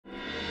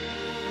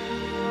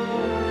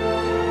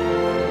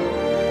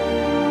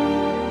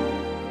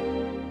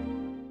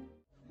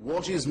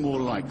what is more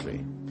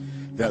likely?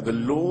 That the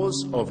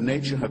laws of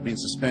nature have been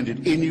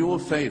suspended in your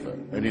favor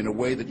and in a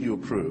way that you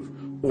approve,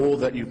 or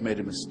that you've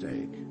made a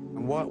mistake?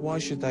 And why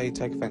should they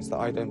take offence that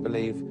I don't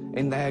believe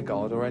in their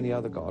God or any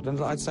other God? And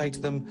I'd say to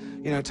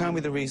them, you know, tell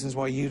me the reasons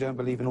why you don't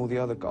believe in all the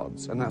other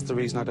gods, and that's the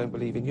reason I don't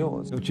believe in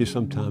yours. Don't you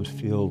sometimes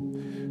feel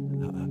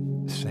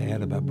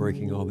sad about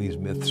breaking all these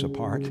myths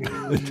apart?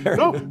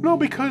 No,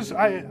 because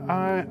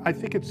I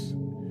think it's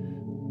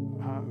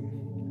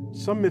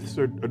some myths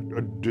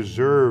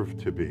deserve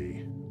to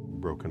be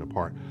broken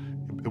apart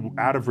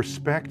out of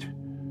respect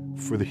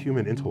for the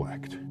human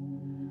intellect.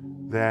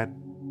 That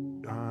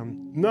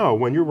no,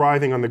 when you're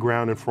writhing on the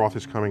ground and froth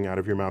is coming out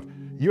of your mouth,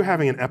 you're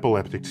having an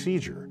epileptic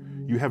seizure.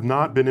 You have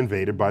not been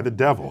invaded by the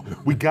devil.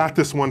 We got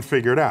this one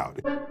figured out.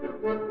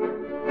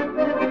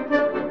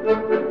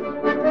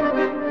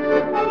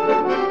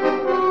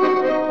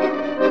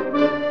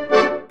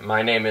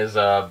 My name is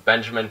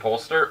Benjamin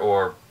Polster,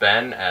 or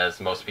Ben, as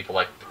most people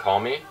like to call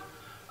me.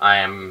 I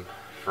am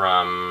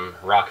from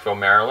Rockville,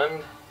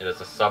 Maryland. It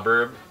is a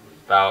suburb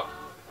about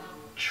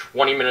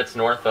 20 minutes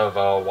north of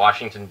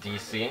Washington,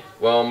 D.C.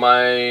 Well,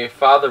 my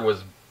father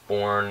was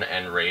born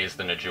and raised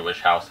in a Jewish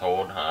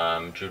household.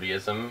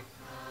 Judaism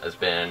has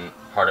been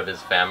part of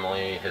his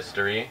family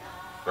history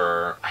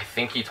for, I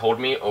think he told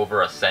me,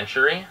 over a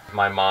century.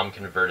 My mom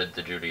converted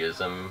to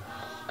Judaism,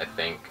 I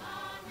think,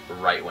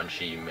 right when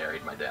she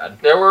married my dad.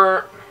 There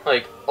were,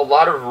 like, a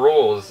lot of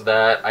rules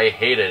that I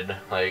hated,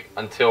 like,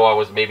 until I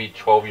was maybe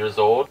 12 years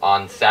old.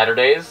 On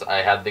Saturdays,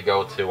 I had to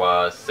go to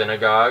a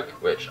synagogue,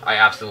 which I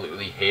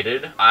absolutely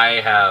hated.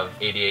 I have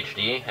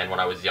ADHD, and when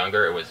I was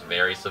younger, it was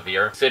very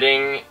severe.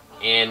 Sitting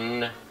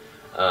in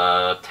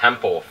a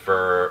temple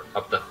for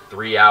up to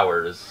 3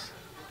 hours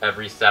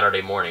every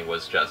Saturday morning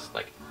was just,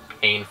 like,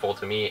 painful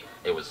to me.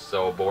 It was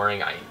so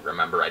boring. I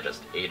remember I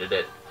just hated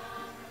it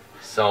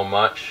so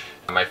much.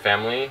 My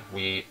family,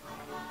 we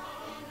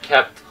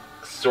kept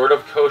sort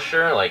of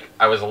kosher. Like,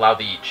 I was allowed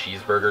to eat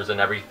cheeseburgers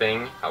and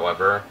everything.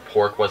 However,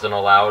 pork wasn't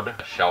allowed.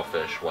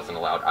 Shellfish wasn't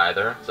allowed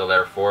either. So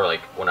therefore, like,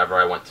 whenever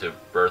I went to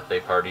birthday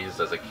parties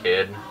as a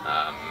kid,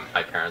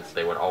 my parents,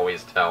 they would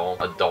always tell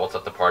adults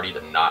at the party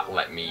to not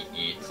let me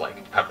eat,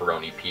 like,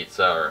 pepperoni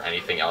pizza or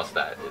anything else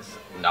that is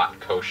not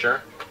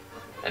kosher.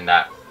 And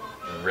that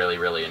really,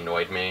 really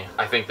annoyed me.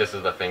 I think this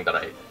is the thing that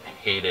I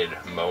hated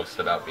most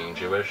about being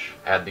Jewish.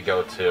 I had to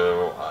go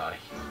to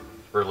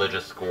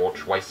religious school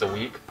twice a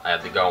week. I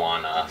had to go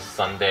on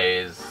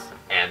Sundays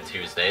and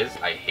Tuesdays.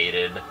 I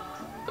hated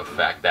the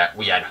fact that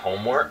we had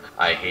homework.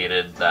 I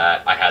hated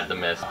that I had to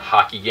miss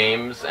hockey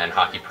games and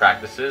hockey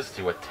practices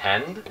to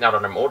attend. Now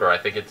that I'm older, I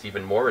think it's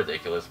even more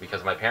ridiculous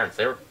because my parents,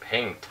 they were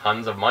paying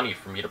tons of money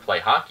for me to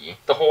play hockey.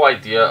 The whole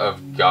idea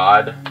of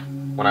God,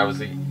 when I was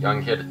a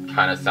young kid,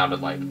 kind of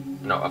sounded like,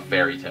 you know, a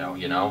fairy tale,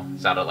 you know?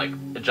 Sounded like,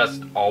 it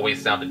just always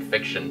sounded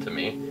fiction to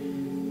me.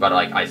 But,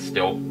 like, I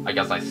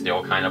guess I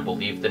still kind of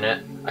believed in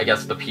it. I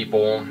guess the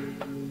people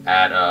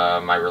at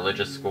my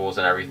religious schools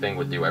and everything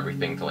would do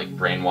everything to, like,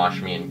 brainwash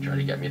me and try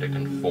to get me to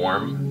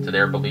conform to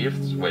their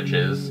beliefs, which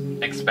is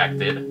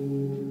expected.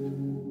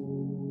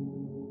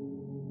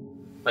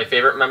 My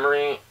favorite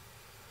memory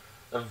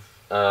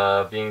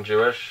of being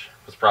Jewish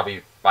was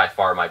probably by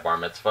far my bar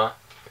mitzvah.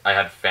 I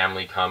had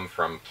family come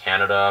from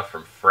Canada,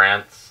 from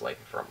France,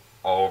 like, from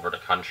all over the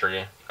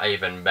country. I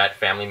even met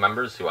family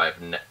members who I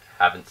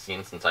haven't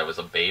seen since I was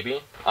a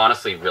baby.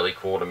 Honestly, really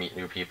cool to meet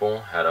new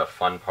people. Had a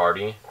fun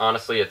party.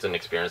 Honestly, it's an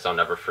experience I'll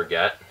never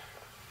forget.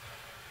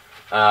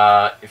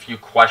 If you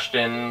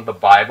question the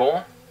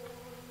Bible,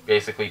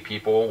 basically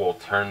people will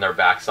turn their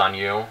backs on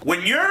you.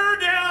 When you're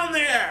down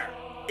there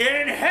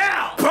in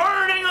hell,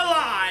 burning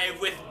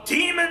alive with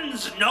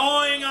demons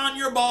gnawing on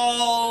your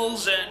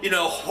balls and, you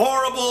know,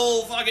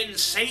 horrible fucking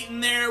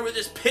Satan there with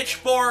his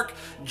pitchfork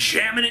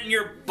jamming it in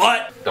your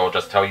butt, they'll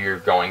just tell you you're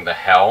going to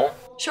hell.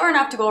 Sure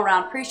enough to go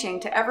around preaching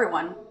to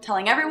everyone,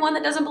 telling everyone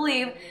that doesn't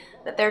believe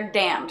that they're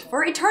damned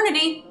for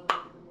eternity,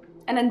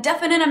 an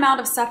indefinite amount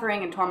of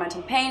suffering and torment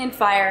and pain and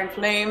fire and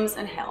flames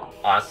and hell.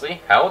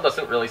 Honestly, hell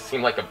doesn't really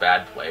seem like a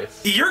bad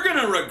place. You're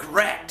gonna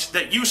regret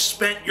that you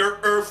spent your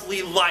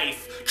earthly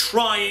life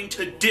trying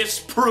to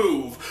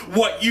disprove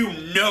what you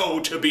know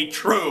to be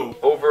true.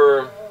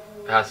 Over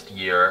the past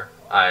year,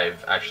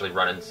 I've actually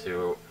run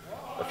into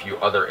a few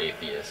other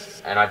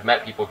atheists, and I've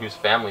met people whose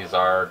families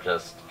are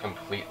just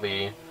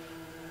completely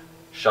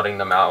shutting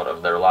them out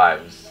of their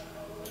lives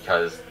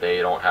because they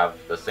don't have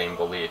the same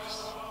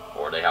beliefs,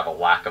 or they have a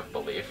lack of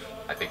belief.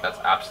 I think that's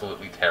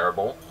absolutely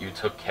terrible. You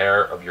took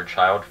care of your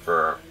child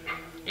for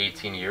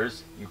 18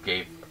 years. You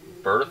gave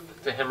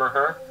birth to him or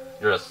her.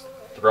 You're just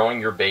throwing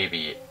your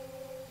baby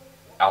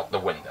out the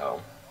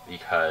window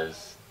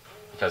because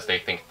they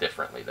think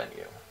differently than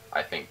you.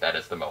 I think that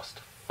is the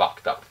most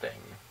fucked up